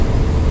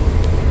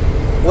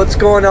What's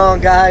going on,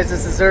 guys?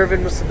 This is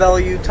Irvin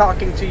Musabellu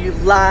talking to you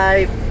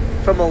live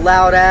from a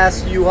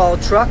loud-ass U-Haul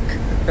truck.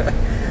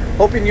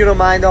 Hoping you don't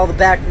mind all the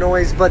back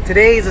noise, but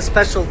today is a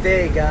special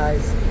day,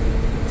 guys.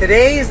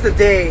 Today is the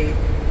day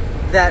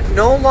that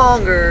no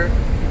longer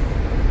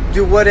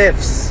do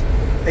what-ifs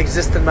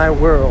exist in my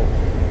world.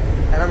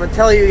 And I'm going to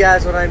tell you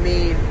guys what I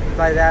mean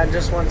by that in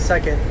just one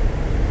second.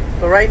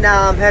 But right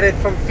now I'm headed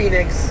from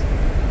Phoenix,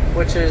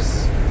 which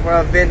is where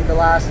I've been the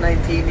last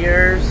 19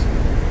 years.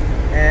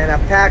 And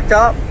I've packed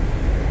up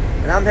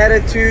and I'm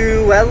headed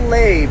to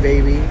LA,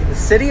 baby. The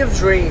city of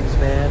dreams,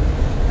 man,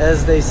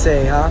 as they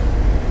say, huh?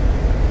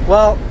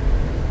 Well,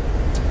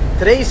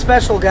 today's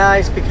special,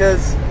 guys,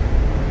 because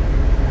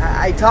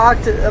I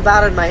talked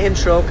about it in my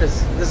intro,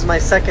 because this is my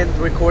second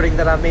recording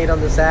that I've made on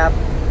this app.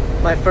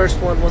 My first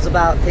one was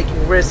about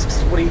taking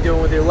risks, what are you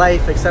doing with your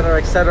life, etc.,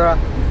 etc.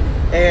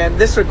 And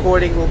this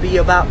recording will be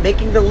about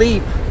making the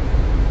leap.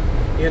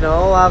 You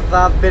know,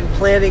 I've been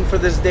planning for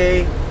this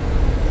day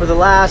for the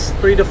last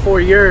 3 to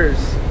 4 years.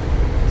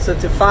 So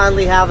to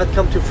finally have it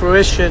come to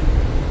fruition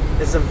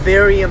is a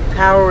very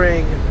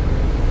empowering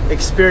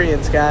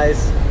experience,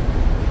 guys.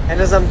 And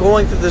as I'm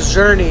going through this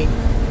journey,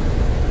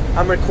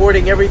 I'm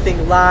recording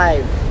everything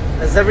live.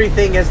 As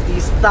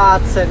these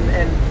thoughts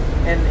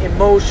and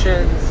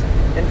emotions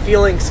and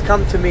feelings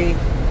come to me,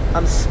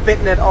 I'm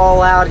spitting it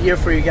all out here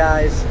for you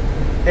guys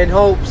in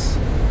hopes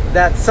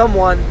that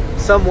someone,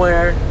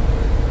 somewhere,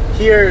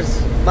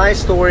 hears my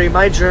story,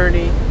 my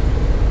journey,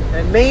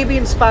 and maybe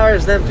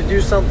inspires them to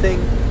do something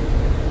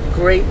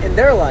great in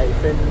their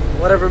life in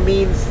whatever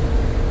means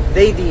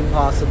they deem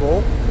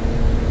possible.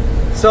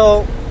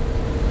 So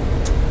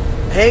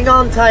hang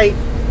on tight,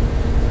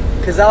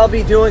 because I'll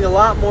be doing a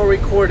lot more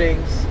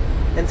recordings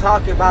and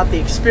talking about the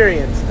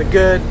experience, the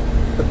good,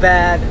 the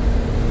bad,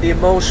 the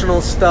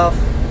emotional stuff,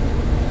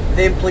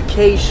 the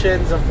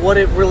implications of what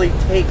it really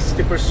takes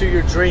to pursue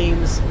your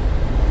dreams.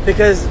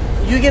 Because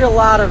you get a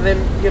lot of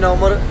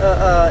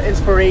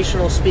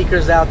inspirational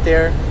speakers out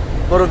there,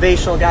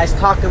 motivational guys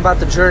talking about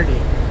the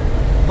journey,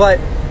 but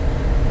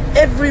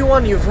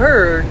everyone you've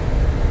heard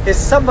is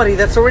somebody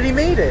that's already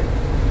made it,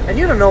 and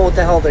you don't know what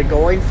the hell they're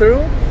going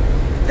through.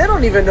 They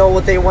don't even know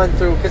what they went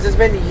through, because it's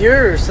been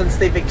years since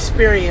they've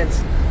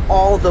experienced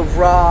all the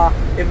raw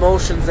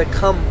emotions that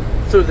come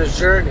through this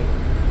journey.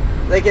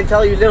 They can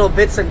tell you little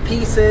bits and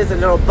pieces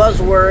and little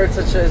buzzwords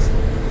such as,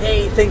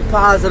 hey, think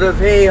positive,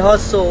 hey,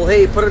 hustle,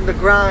 hey, put in the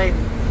grind.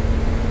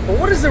 But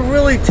what does it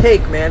really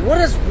take, man? What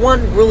does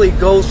one really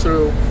go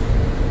through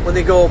when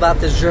they go about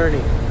this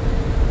journey?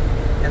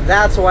 And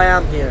that's why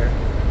I'm here.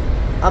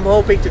 I'm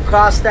hoping to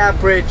cross that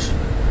bridge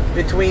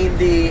between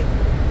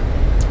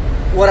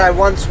what I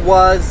once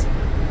was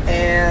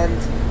and,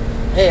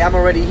 hey, I'm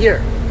already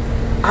here.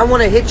 I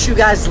want to hit you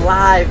guys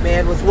live,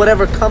 man, with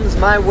whatever comes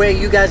my way.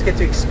 You guys get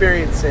to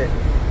experience it.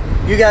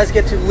 You guys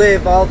get to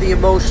live all the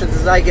emotions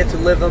as I get to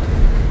live them.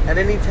 And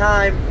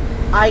anytime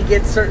I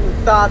get certain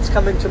thoughts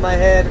come into my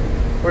head,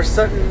 or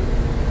certain,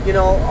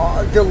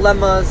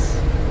 dilemmas,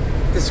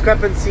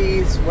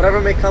 discrepancies,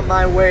 whatever may come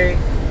my way,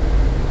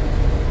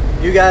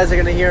 you guys are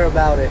going to hear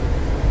about it.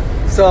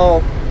 So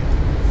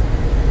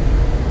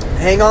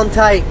hang on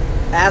tight,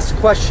 ask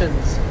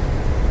questions,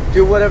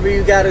 do whatever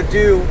you got to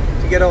do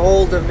to get a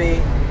hold of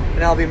me,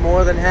 and I'll be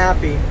more than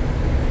happy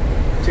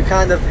to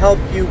kind of help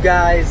you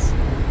guys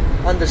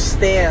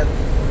understand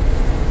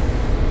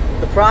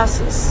the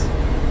process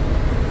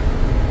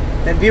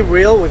and be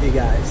real with you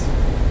guys,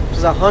 which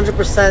is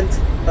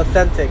 100%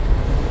 authentic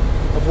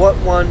of what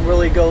one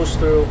really goes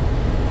through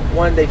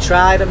when they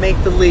try to make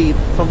the leap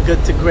from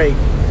good to great,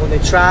 when they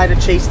try to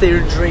chase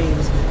their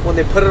dreams, when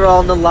they put it all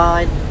on the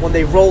line, when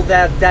they roll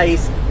that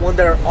dice, when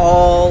they're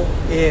all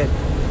in.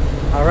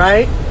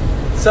 Alright?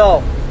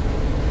 So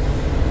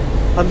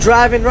I'm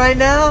driving right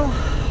now.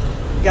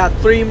 Got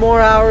 3 more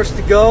hours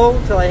to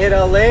go till I hit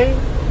LA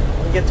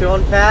and get to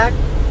unpack.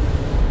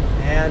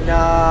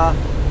 And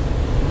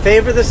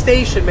favor the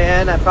station,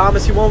 man. I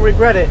promise you won't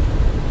regret it.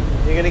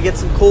 You're gonna get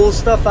some cool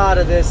stuff out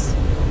of this.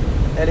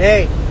 And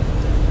hey,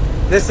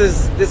 this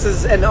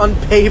is an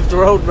unpaved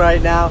road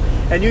right now,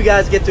 and you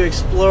guys get to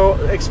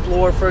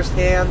explore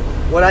firsthand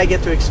what I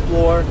get to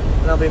explore,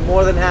 and I'll be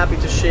more than happy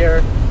to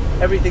share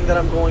everything that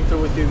I'm going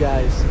through with you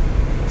guys.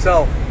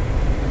 So,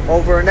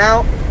 over and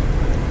out.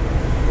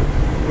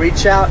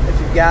 Reach out if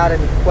you've got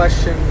any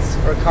questions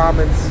or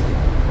comments.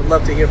 I'd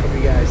love to hear from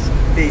you guys.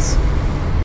 Peace.